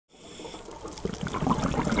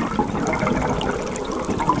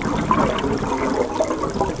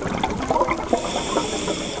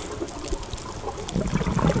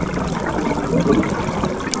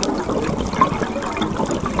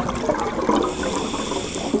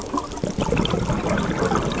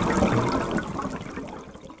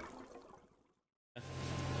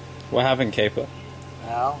What happened, Keper?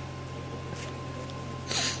 Well,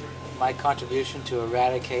 my contribution to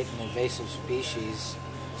eradicate an invasive species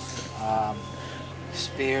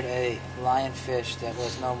speared a lionfish that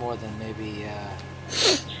was no more than maybe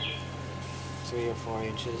 3 or 4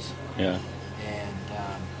 inches. Yeah. And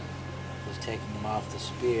was taking him off the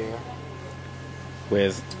spear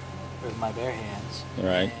With my bare hands.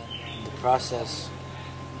 right. And in the process,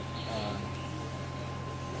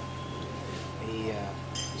 he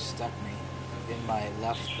stuck me in my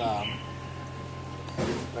left thumb,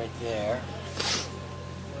 right there.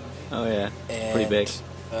 Oh yeah. And, Pretty big.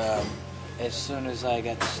 As soon as I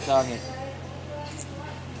got stung, it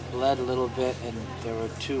bled a little bit, and there were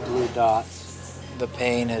 2 blue dots. The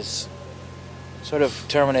pain is sort of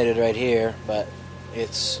terminated right here, but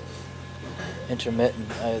it's intermittent.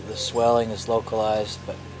 The swelling is localized,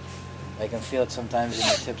 but I can feel it sometimes in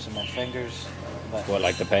the tips of my fingers. But What,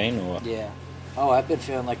 like the pain or what? yeah. Oh, I've been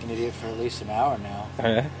feeling like an idiot for at least an hour now. Oh,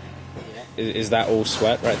 yeah? Yeah. Is that all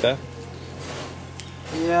sweat right there?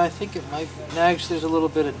 Yeah, I think it might. No, actually, there's a little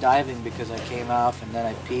bit of diving because I came off and then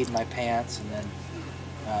I peed my pants and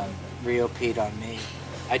then Rio peed on me.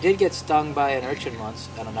 I did get stung by an urchin once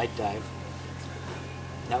on a night dive.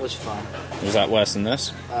 That was fun. Was that worse than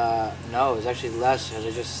this? No, it was actually less because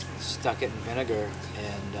I just stuck it in vinegar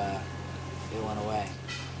and it went away.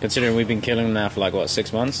 Considering we've been killing them now for like, what,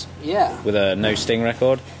 6 months? Yeah. With a no sting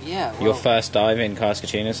record? Yeah. Well, Your first dive in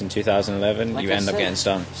Cascachinas in 2011, like you I end up said, getting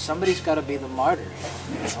stung. Somebody's got to be the martyr.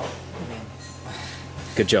 You know? I mean,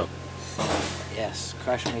 Good job. yes,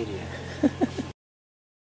 Crush Media.